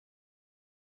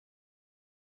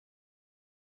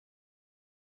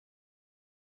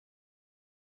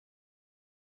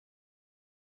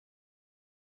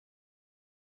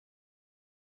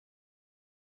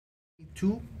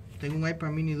2. Tengo un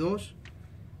iPad mini 2.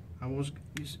 I was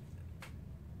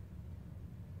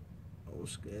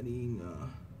getting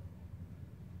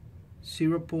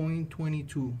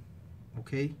 0.22.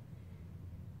 Ok,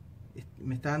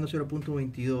 me está dando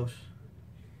 0.22.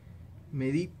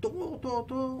 Medí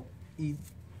todo y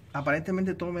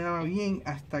aparentemente todo me daba bien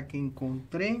hasta que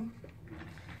encontré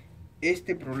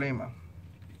este problema.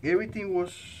 Everything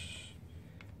was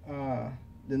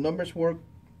the numbers worked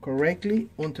correctly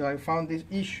until I found this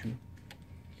issue.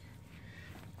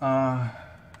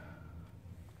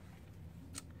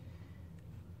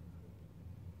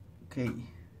 Okay,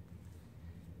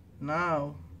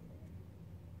 now,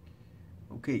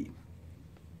 okay,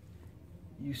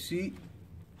 you see,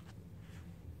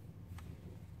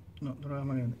 no,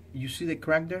 you see the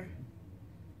crack there?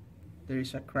 There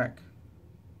is a crack.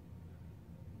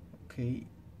 Okay,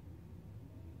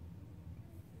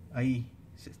 ahí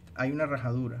hay una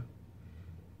rajadura.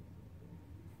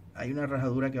 Hay una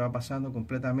rajadura que va pasando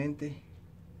completamente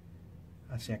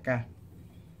hacia acá.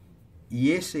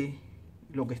 Y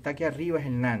lo que está aquí arriba es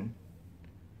el Nand.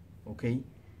 Ok,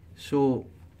 so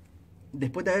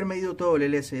después de haber medido todo el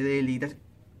LCD,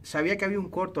 sabía que había un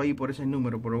corto ahí por ese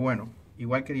número, pero bueno,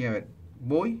 igual quería ver.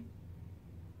 Voy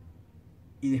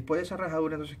y después de esa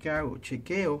rajadura, entonces ¿qué hago?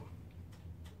 Chequeo.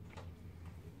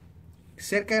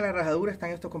 Cerca de la rajadura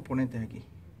están estos componentes aquí.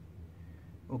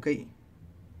 Ok,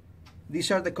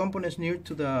 these are the components near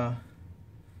to the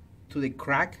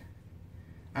crack,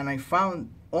 and I found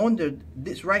under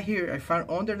this right here, I found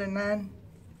under the Nand,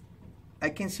 I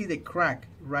can see the crack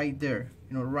right there,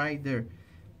 you know, right there.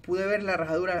 Pude ver la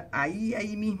rajadura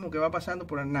ahí mismo que va pasando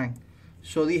por el Nand.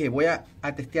 So dije, voy a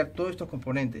testear todos estos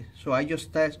componentes. So I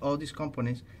just test all these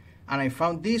components, and I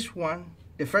found this one.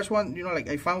 The first one, you know, like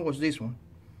I found was this one.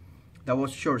 That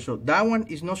was short. So that one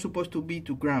is not supposed to be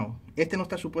to ground. Este no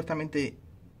está supuestamente,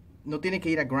 no tiene que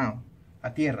ir a ground,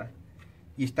 a tierra.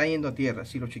 Y está yendo a tierra.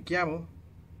 Si lo chequeamos,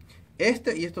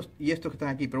 este y estos que están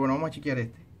aquí. Pero bueno, vamos a chequear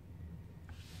este.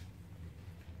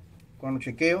 Cuando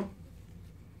chequeo,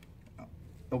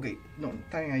 ok, no,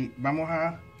 están ahí. Vamos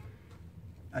a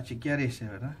chequear ese,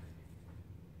 ¿verdad?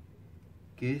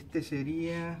 Que este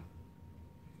sería...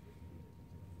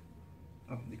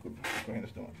 Oh, disculpa, estoy cogiendo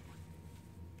esto mal.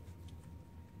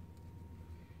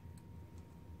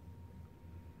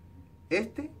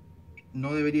 Este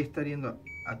no debería estar yendo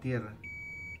a tierra.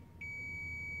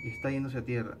 Y está yéndose a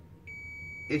tierra.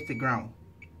 Este ground.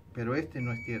 Pero este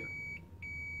no es tierra.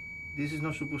 This is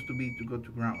not supposed to be to go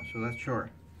to ground. So that's short.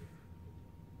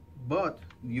 But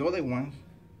the other ones,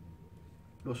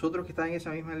 los otros que están en esa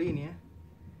misma línea,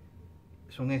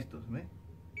 son estos, ¿ves?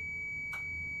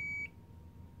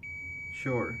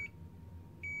 Short.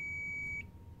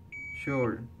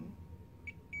 Short.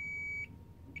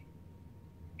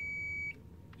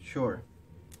 Short.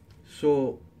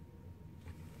 So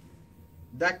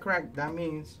that crack, that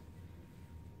means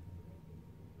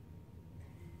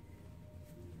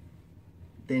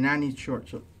the Nand is short.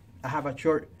 So I have a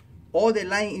short. All the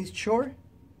line is short.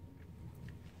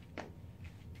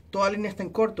 Toda la línea está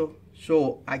en corto.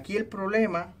 So aquí el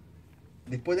problema,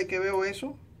 después de que veo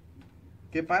eso,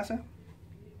 ¿qué pasa?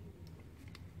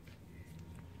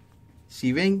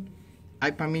 Si ven,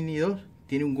 iPad mini 2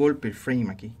 tiene un golpe el frame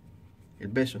aquí. El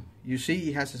bezel. You see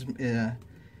it has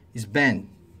it's bent.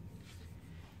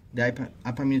 The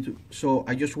iPad mini 2. So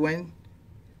I just went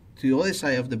to the other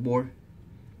side of the board.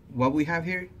 What we have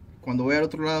here, cuando voy al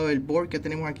otro lado del board, que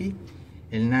tenemos aquí,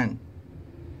 el Nand.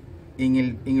 En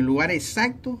el lugar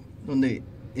exacto donde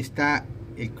está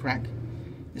el crack.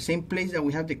 The same place that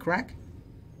we have the crack.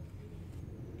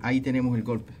 Ahí tenemos el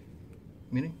golpe.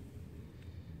 Miren.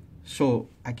 So,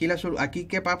 aquí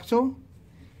 ¿qué pasó?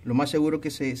 Lo más seguro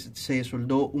que se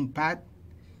soldó un pad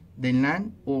del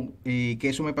Nand, o que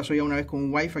eso me pasó ya una vez con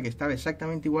un Wi-Fi que estaba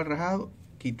exactamente igual rajado.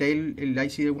 Quité el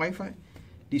IC del Wi-Fi,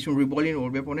 hice un rebolling, lo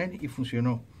volví a poner y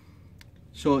funcionó.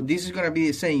 So this is gonna be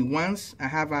the same. Once I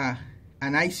have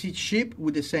an IC chip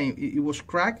with the same, it was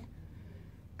cracked.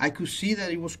 I could see that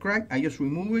it was cracked. I just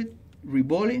remove it,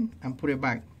 rebolling, and put it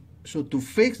back. So to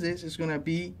fix this, it's gonna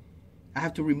be, I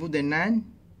have to remove the Nand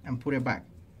and put it back.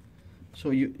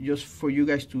 So just for you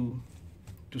guys to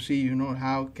see, you know,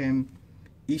 how can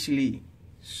easily,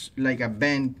 like a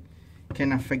bend,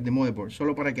 can affect the motherboard.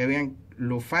 Solo para que vean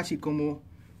lo fácil como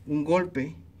un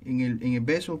golpe en el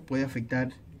bezel puede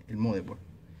afectar el motherboard.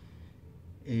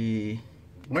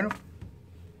 Bueno,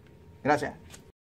 gracias.